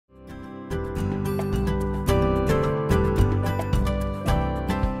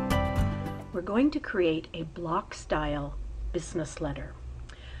we're going to create a block style business letter.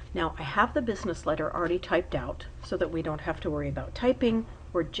 Now I have the business letter already typed out so that we don't have to worry about typing.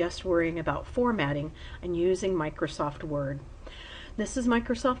 We're just worrying about formatting and using Microsoft Word. This is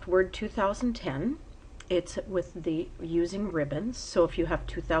Microsoft Word 2010. It's with the using ribbons, so if you have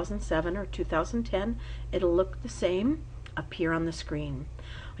 2007 or 2010, it'll look the same up here on the screen.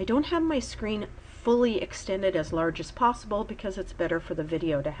 I don't have my screen fully extended as large as possible because it's better for the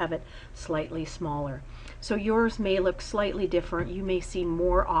video to have it slightly smaller. So yours may look slightly different. You may see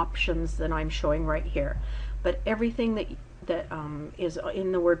more options than I'm showing right here, but everything that is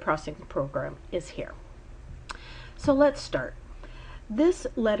in the word processing program is here. So let's start. This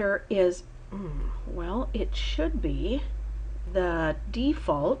letter is, well, it should be the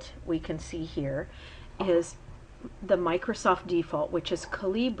default we can see here is the Microsoft default, which is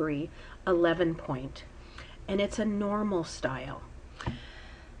Calibri 11 point, and it's a normal style.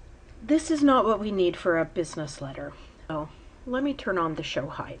 This is not what we need for a business letter. So let me turn on the show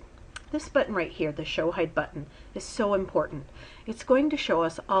hide. This button right here, the show hide button, is so important. It's going to show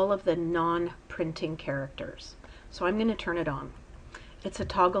us all of the non-printing characters. So I'm going to turn it on. It's a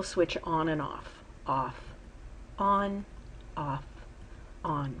toggle switch on and off, on, off,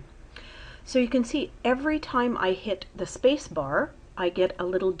 on. So you can see every time I hit the space bar, I get a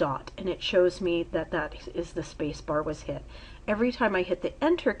little dot and it shows me that that is the space bar was hit. Every time I hit the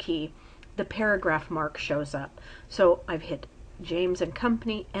enter key, the paragraph mark shows up. So I've hit James and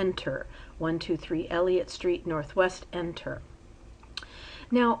Company, enter. 123 Elliott Street, Northwest, enter.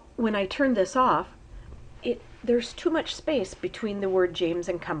 Now, when I turn this off, there's too much space between the word James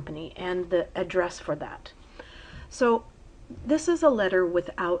and Company and the address for that. So this is a letter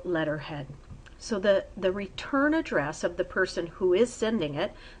without letterhead. So the return address of the person who is sending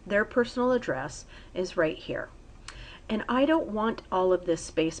it, their personal address, is right here. And I don't want all of this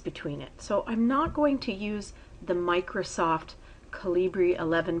space between it. So I'm not going to use the Microsoft Calibri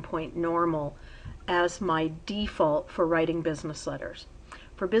 11 point normal as my default for writing business letters.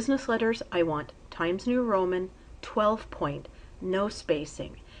 For business letters, I want Times New Roman, 12 point, no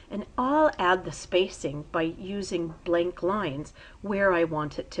spacing. And I'll add the spacing by using blank lines where I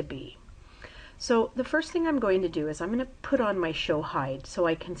want it to be. So the first thing I'm going to do is I'm going to put on my show hide so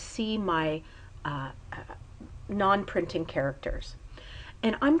I can see my non-printing characters.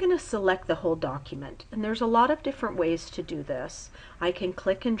 And I'm going to select the whole document. And there's a lot of different ways to do this. I can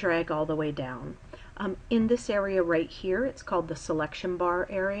click and drag all the way down. In this area right here, it's called the selection bar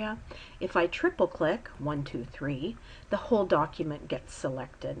area. If I triple click, 1, 2, 3, the whole document gets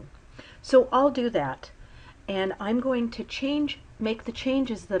selected. So I'll do that. And I'm going to make the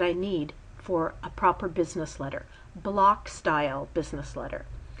changes that I need for a proper business letter, block style business letter.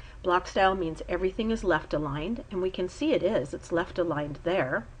 Block style means everything is left aligned, and we can see it is. It's left aligned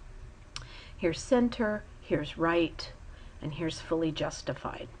there. Here's center, here's right, and here's fully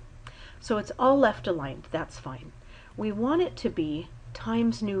justified. So it's all left aligned, that's fine. We want it to be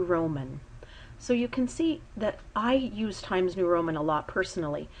Times New Roman. So you can see that I use Times New Roman a lot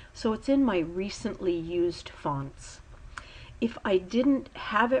personally, so it's in my recently used fonts. If I didn't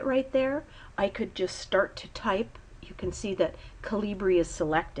have it right there, I could just start to type. You can see that Calibri is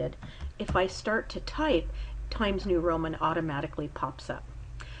selected. If I start to type, Times New Roman automatically pops up.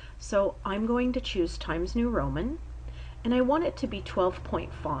 So I'm going to choose Times New Roman, and I want it to be 12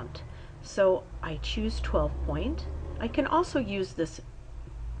 point font. So I choose 12 point. I can also use this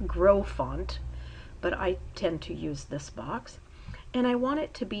Grow font, but I tend to use this box. And I want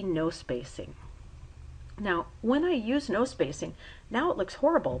it to be no spacing. Now, when I use no spacing, now it looks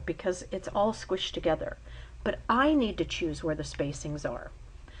horrible because it's all squished together. But I need to choose where the spacings are.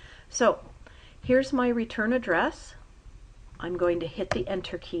 So here's my return address. I'm going to hit the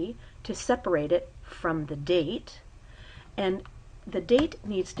enter key to separate it from the date. And the date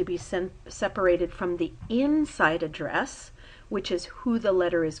needs to be separated from the inside address, which is who the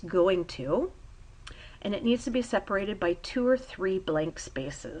letter is going to. And it needs to be separated by 2 or 3 blank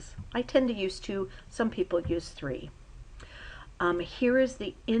spaces. I tend to use 2, some people use 3. Here is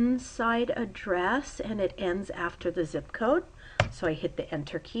the inside address, and it ends after the zip code. So I hit the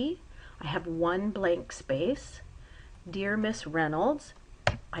enter key. I have 1 blank space. Dear Miss Reynolds,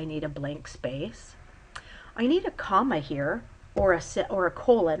 I need a blank space. I need a comma here, or a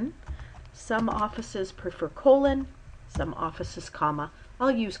colon. Some offices prefer colon, some offices comma.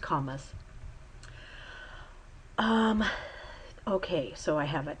 I'll use commas. Okay, so I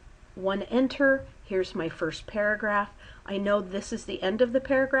have it. 1 enter. Here's my first paragraph. I know this is the end of the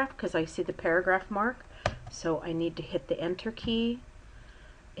paragraph because I see the paragraph mark. So I need to hit the enter key.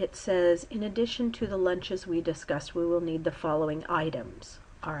 It says, in addition to the lunches we discussed, we will need the following items.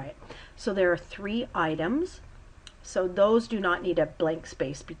 All right, so there are 3 items, so those do not need a blank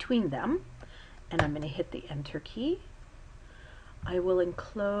space between them. And I'm going to hit the Enter key. I will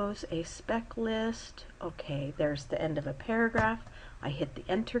enclose a spec list. Okay, there's the end of a paragraph. I hit the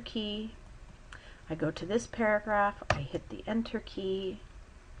Enter key. I go to this paragraph. I hit the Enter key.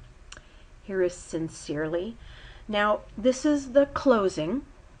 Here is sincerely. Now, this is the closing.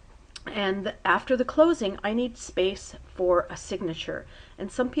 And after the closing, I need space for a signature.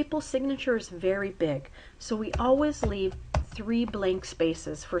 And some people's signature is very big. So we always leave 3 blank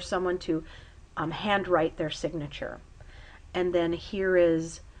spaces for someone to handwrite their signature. And then here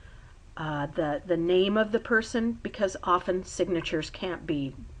is the name of the person, because often signatures can't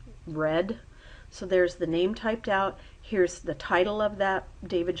be read. So there's the name typed out. Here's the title of that.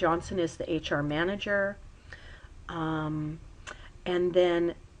 David Johnson is the HR manager. And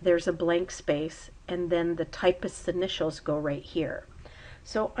then there's a blank space, and then the typist's initials go right here.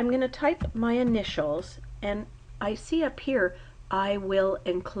 So I'm going to type my initials, and I see up here, I will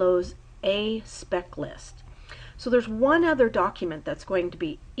enclose a spec list. So there's one other document that's going to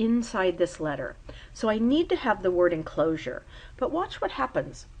be inside this letter. So I need to have the word enclosure. But watch what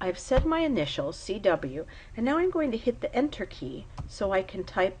happens. I've said my initials, CW, and now I'm going to hit the Enter key so I can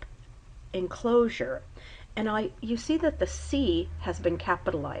type enclosure. And you see that the C has been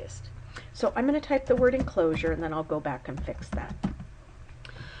capitalized. So I'm going to type the word enclosure, and then I'll go back and fix that.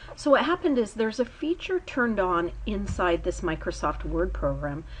 So what happened is there's a feature turned on inside this Microsoft Word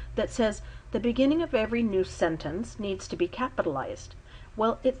program that says the beginning of every new sentence needs to be capitalized.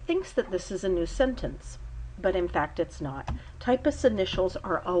 Well, it thinks that this is a new sentence, but in fact it's not. Typist's initials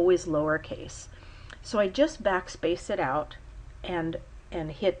are always lowercase. So I just backspace it out and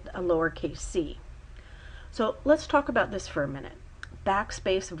hit a lowercase c. So let's talk about this for a minute.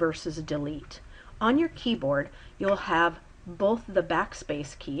 Backspace versus delete. On your keyboard, you'll have both the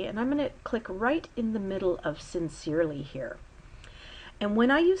backspace key, and I'm going to click right in the middle of sincerely here. And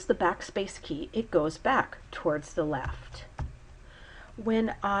when I use the backspace key, it goes back towards the left.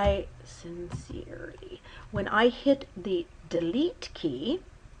 When I hit the delete key,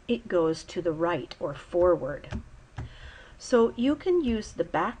 it goes to the right or forward. So you can use the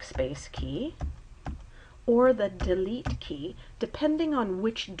backspace key or the delete key depending on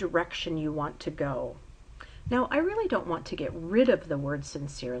which direction you want to go. Now, I really don't want to get rid of the word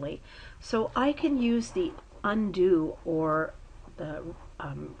sincerely, so I can use the undo or the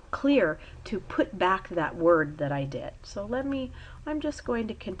clear to put back that word that I did. So I'm just going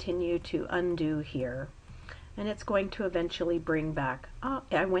to continue to undo here, and it's going to eventually bring back,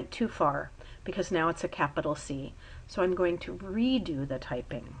 I went too far because now it's a capital C. So I'm going to redo the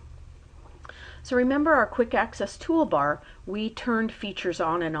typing. So remember our quick access toolbar, we turned features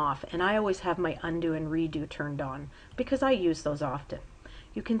on and off, and I always have my undo and redo turned on because I use those often.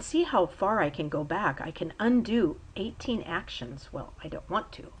 You can see how far I can go back. I can undo 18 actions. Well, I don't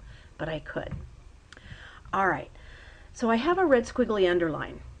want to, but I could. All right, so I have a red squiggly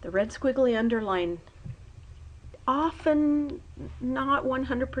underline. The red squiggly underline, often, not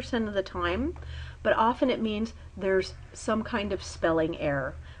 100% of the time, but often it means there's some kind of spelling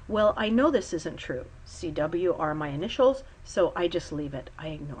error. Well, I know this isn't true. CW are my initials, so I just leave it. I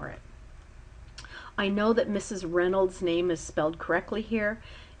ignore it. I know that Mrs. Reynolds' name is spelled correctly here.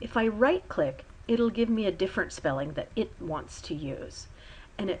 If I right-click, it'll give me a different spelling that it wants to use.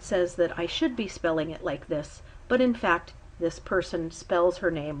 And it says that I should be spelling it like this, but in fact, this person spells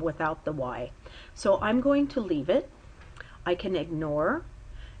her name without the Y. So I'm going to leave it. I can ignore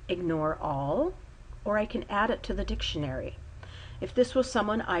all, or I can add it to the dictionary. If this was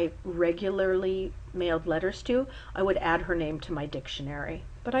someone I regularly mailed letters to, I would add her name to my dictionary,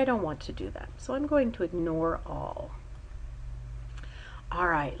 but I don't want to do that. So I'm going to ignore all. All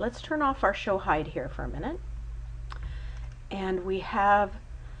right, let's turn off our show hide here for a minute. And we have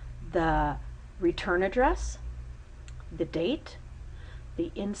the return address, the date,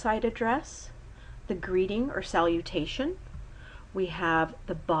 the inside address, the greeting or salutation. We have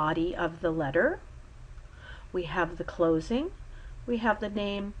the body of the letter. We have the closing. We have the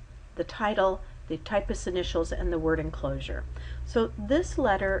name, the title, the typist's initials, and the word enclosure. So this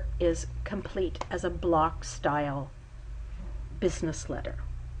letter is complete as a block style business letter.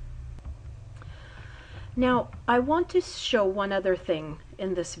 Now, I want to show one other thing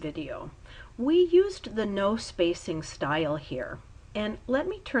in this video. We used the no spacing style here, and let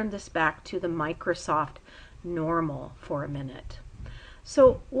me turn this back to the Microsoft normal for a minute.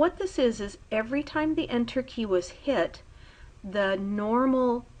 So what this is every time the enter key was hit, the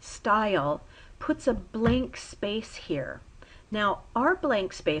normal style puts a blank space here. Now our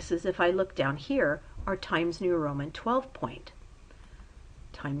blank spaces, if I look down here, are Times New Roman 12 point.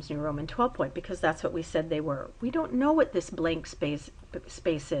 Times New Roman 12 point, because that's what we said they were. We don't know what this blank space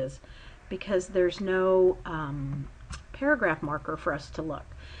is because there's no paragraph marker for us to look.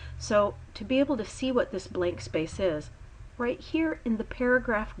 So to be able to see what this blank space is, right here in the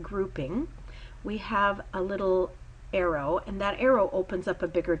paragraph grouping, we have a little arrow, and that arrow opens up a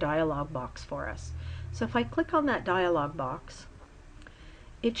bigger dialog box for us. So if I click on that dialog box,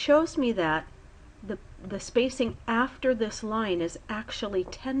 it shows me that the spacing after this line is actually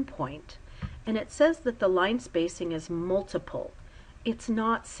 10 point, and it says that the line spacing is multiple. It's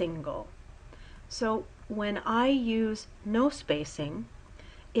not single. So when I use no spacing,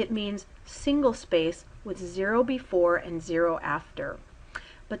 it means single space with 0 before and 0 after.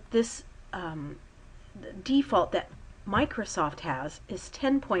 But this the default that Microsoft has is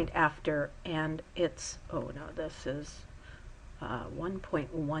 10 point after, and it's, oh no, this is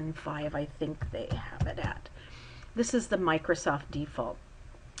 1.15, I think they have it at. This is the Microsoft default.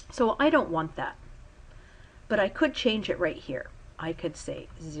 So I don't want that, but I could change it right here. I could say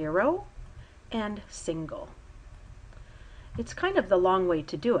 0 and single. It's kind of the long way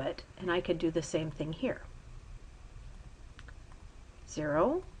to do it, and I could do the same thing here.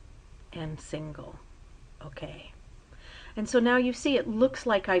 0 and single. Okay. And so now you see it looks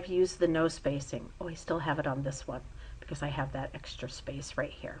like I've used the no spacing. Oh, I still have it on this one because I have that extra space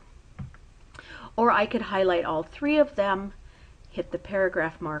right here. Or I could highlight all three of them, hit the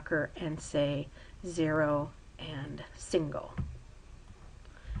paragraph marker, and say 0 and single.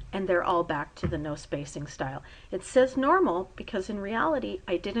 And they're all back to the no spacing style. It says normal because in reality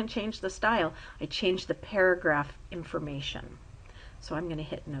I didn't change the style, I changed the paragraph information. So I'm going to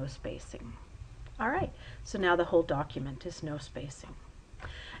hit no spacing. All right, so now the whole document is no spacing.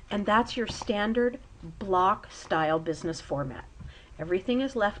 And that's your standard block style business format. Everything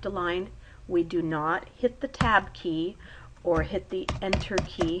is left aligned. We do not hit the tab key or hit the enter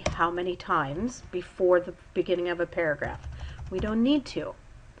key how many times before the beginning of a paragraph. We don't need to.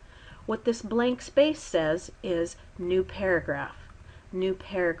 What this blank space says is new paragraph, new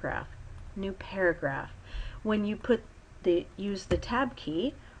paragraph, new paragraph. When you use the tab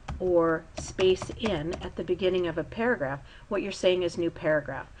key or space in at the beginning of a paragraph, what you're saying is new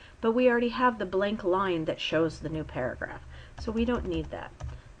paragraph. But we already have the blank line that shows the new paragraph, so we don't need that.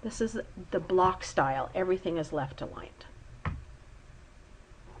 This is the block style. Everything is left aligned.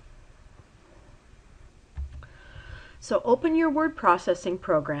 So open your word processing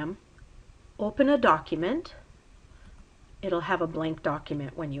program, open a document. It'll have a blank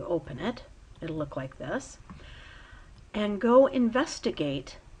document when you open it. It'll look like this. And go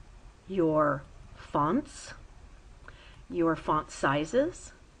investigate your fonts, your font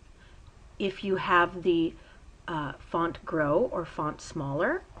sizes. If you have the font grow or font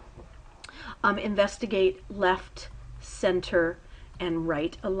smaller, investigate left, center, and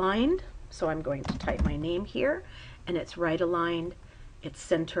right aligned. So I'm going to type my name here, and it's right aligned, it's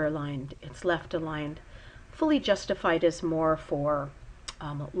center aligned, it's left aligned. Fully justified is more for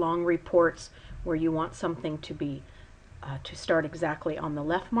long reports where you want something to be to start exactly on the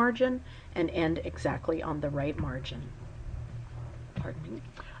left margin and end exactly on the right margin. Pardon me.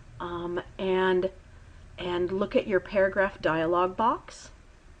 And look at your paragraph dialog box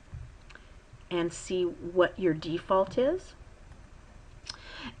and see what your default is.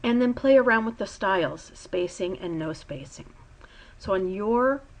 And then play around with the styles, spacing and no spacing. So on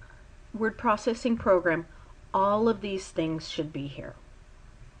your word processing program, all of these things should be here.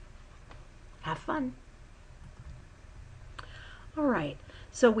 Have fun. All right,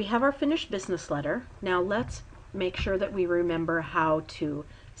 so we have our finished business letter. Now let's make sure that we remember how to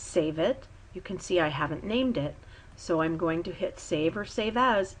save it. You can see I haven't named it, so I'm going to hit save or save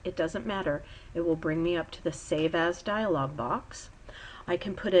as. It doesn't matter. It will bring me up to the save as dialog box. I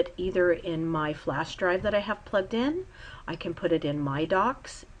can put it either in my flash drive that I have plugged in. I can put it in my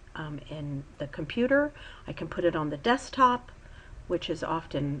docs in the computer. I can put it on the desktop, which is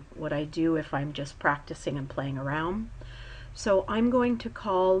often what I do if I'm just practicing and playing around. So I'm going to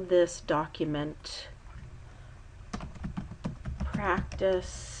call this document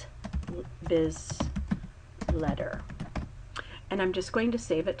Practice Biz Letter. And I'm just going to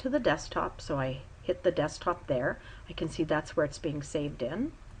save it to the desktop, so I hit the desktop there. I can see that's where it's being saved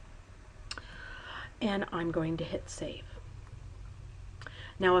in. And I'm going to hit save.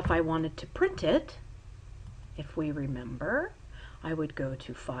 Now if I wanted to print it, if we remember, I would go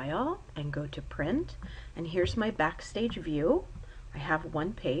to File and go to Print, and here's my Backstage view. I have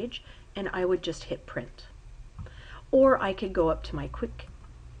one page, and I would just hit Print. Or I could go up to my Quick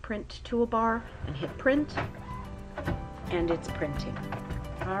Print toolbar and hit Print, and it's printing.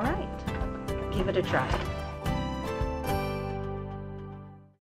 All right, give it a try.